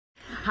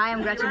Hi,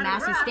 I'm Gretchen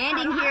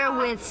standing here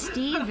with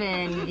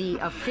Steven, the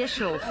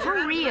official,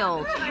 for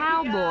real,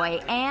 cowboy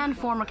and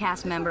former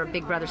cast member of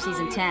Big Brother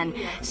Season 10.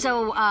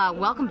 So,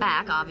 welcome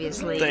back,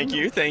 obviously. Thank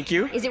you, thank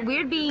you. Is it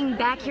weird being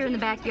back here in the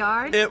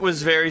backyard? It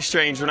was very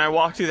strange. When I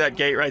walked through that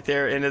gate right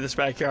there into this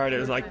backyard, it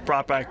was like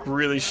brought back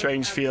really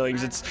strange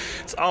feelings.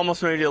 It's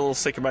almost made me a little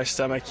sick in my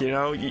stomach, you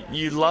know?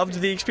 You loved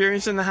the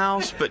experience in the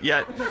house, but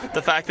yet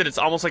the fact that it's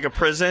almost like a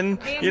prison,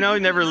 you know,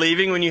 never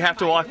leaving, when you have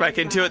to walk back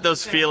into it,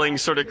 those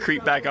feelings sort of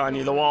creep back on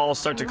you. The walls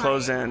start to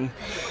close in.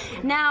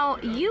 Now,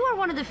 you are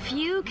one of the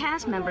few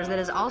cast members that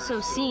has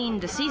also seen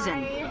the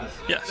season.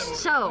 Yes.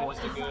 So,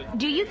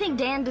 do you think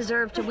Dan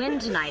deserved to win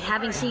tonight,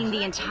 having seen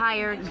the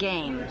entire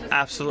game?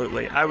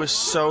 Absolutely. I was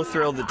so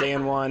thrilled that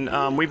Dan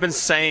won. We've been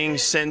saying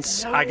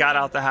since I got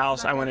out the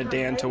house, I wanted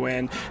Dan to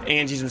win.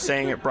 Angie's been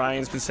saying it,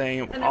 Brian's been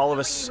saying it. All of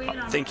us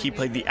think he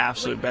played the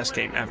absolute best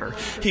game ever.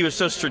 He was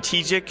so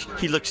strategic.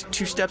 He looked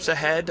 2 steps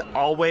ahead,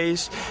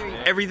 always.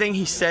 Everything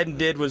he said and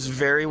did was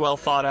very well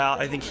thought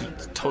out. I think he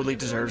totally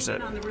deserves it.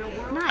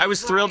 Nice. I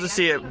was thrilled to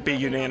see it be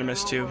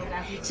unanimous, too.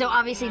 So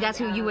obviously that's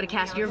who you would have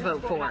cast your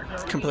vote for.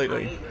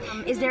 Completely.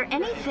 Is there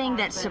anything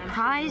that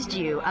surprised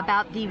you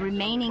about the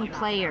remaining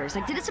players?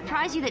 Like, did it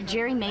surprise you that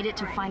Jerry made it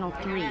to Final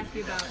 3?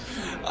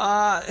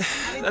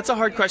 That's a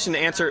hard question to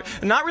answer.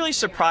 Not really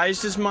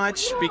surprised as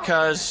much,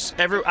 because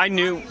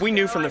we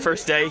knew from the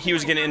first day he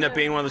was going to end up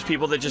being one of those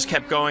people that just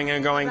kept going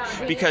and going,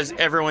 because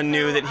everyone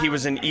knew that he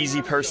was an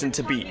easy person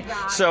to beat.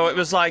 So it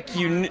was like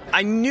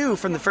I knew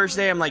from the first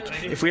day, I'm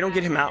like, if we don't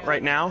get him out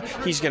right now,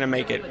 he's going to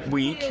make it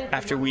week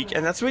after week,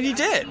 and that's what he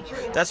did.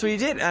 That's what he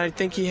did. And I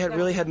think he had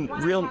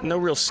no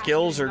real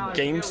skills or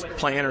game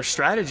plan or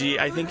strategy.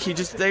 I think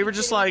they were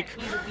just like,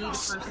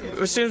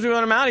 as soon as we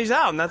want him out, he's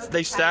out. And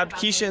they stabbed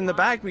Keisha in the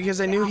back because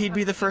they knew he'd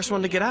be the first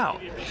one to get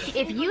out.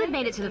 If you had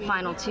made it to the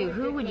final 2,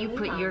 who would you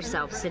put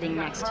yourself sitting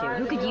next to?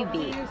 Who could you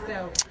be?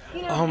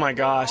 Oh my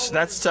gosh,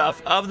 that's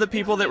tough. Of the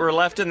people that were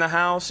left in the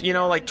house, you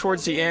know, like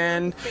towards the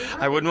end,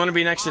 I wouldn't want to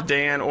be next to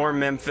Dan or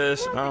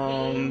Memphis.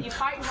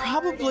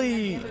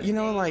 Probably, you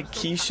know, like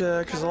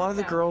Keisha, because a lot of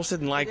the girls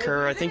didn't like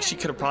her. I think she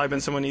could have probably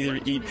been someone either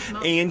to eat.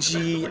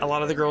 Angie, a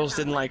lot of the girls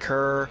didn't like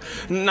her.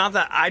 Not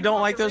that I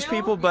don't like those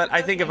people, but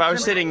I think if I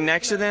was sitting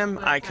next to them,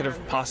 I could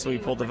have possibly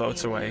pulled the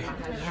votes away.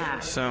 Yeah.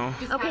 So.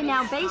 Okay,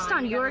 now based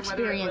on your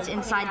experience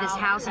inside this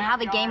house and how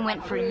the game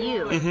went for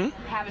you,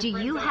 do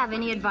you have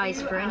any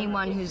advice for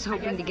anyone who's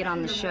hoping to get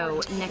on the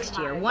show next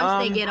year,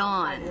 once they get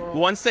on?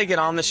 Once they get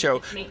on the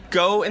show,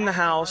 go in the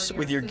house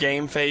with your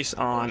game face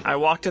on. I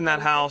walked in that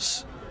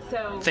house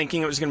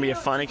thinking it was going to be a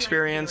fun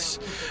experience.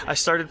 I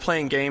started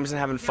playing games and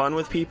having fun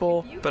with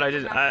people, but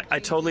I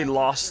totally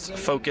lost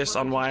focus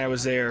on why I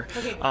was there.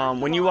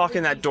 When you walk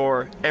in that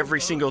door,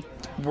 every single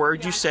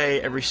word you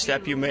say, every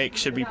step you make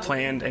should be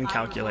planned and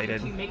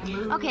calculated.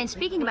 Okay, and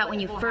speaking about when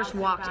you first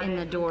walked in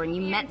the door and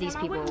you met these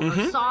people,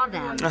 or saw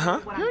them,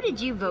 who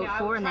did you vote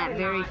for in that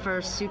very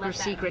first super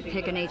secret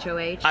pick an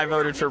HOH? I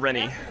voted for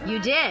Rennie. You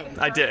did?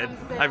 I did.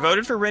 I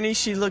voted for Rennie.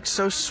 She looked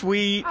so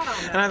sweet,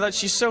 and I thought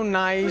she's so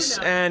nice,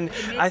 and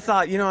I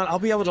thought, you know what, I'll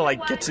be able to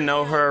like get to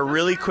know her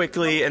really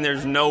quickly, and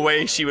there's no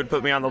way she would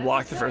put me on the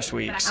block the first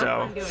week.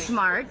 So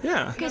smart.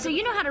 Yeah. Okay, so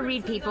you know how to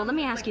read people. Let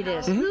me ask you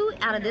this: who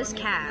out of this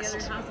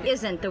cast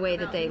isn't the way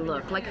that they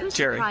look? Like, who's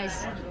Jerry.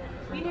 surprised?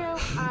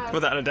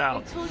 Without a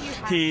doubt.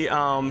 He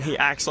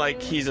acts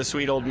like he's a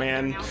sweet old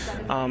man.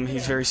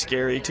 He's very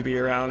scary to be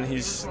around.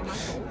 He's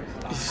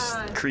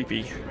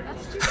creepy.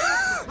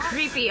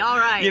 Creepy, all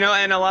right. You know,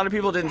 and a lot of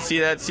people didn't see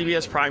that.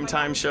 CBS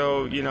primetime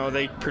show, you know,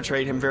 they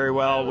portrayed him very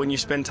well. When you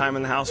spend time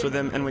in the house with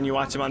him and when you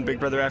watch him on Big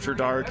Brother After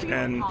Dark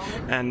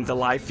and the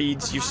live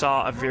feeds, you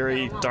saw a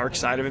very dark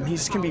side of him. He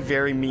just can be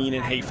very mean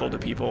and hateful to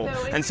people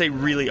and say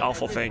really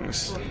awful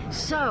things.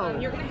 So,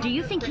 do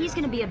you think he's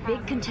going to be a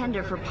big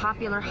contender for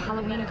popular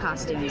Halloween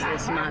costumes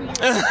this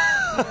month?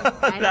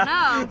 I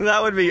don't know.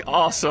 That would be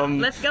awesome.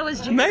 Let's go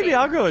as Jerry. Maybe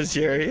I'll go as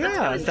Jerry.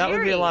 Yeah, as that would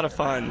be Jerry. a lot of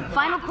fun.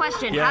 Final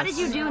question. Yes. How did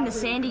you do in the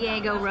San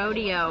Diego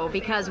rodeo?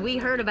 Because we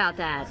heard about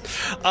that.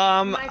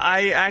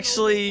 I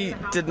actually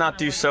did not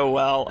do so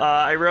well.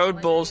 I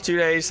rode bulls 2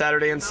 days,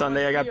 Saturday and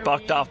Sunday. I got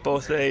bucked off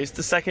both days.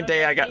 The second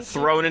day I got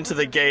thrown into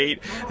the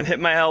gate and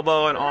hit my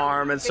elbow and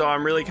arm, and so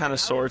I'm really kind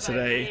of sore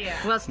today.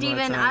 Well,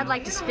 Steven, I'd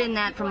like to spin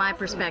that from my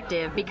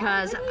perspective,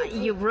 because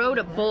you rode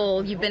a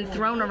bull, you've been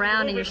thrown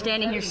around, and you're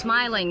standing here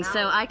smiling,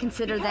 so I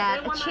consider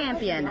that a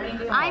champion.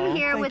 I'm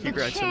here with the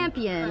Gretchen.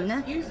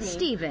 champion,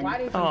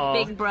 Steven, from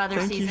Big Brother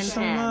thank Season you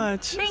so 10.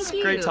 Much. Thank It's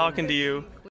you. great talking to you.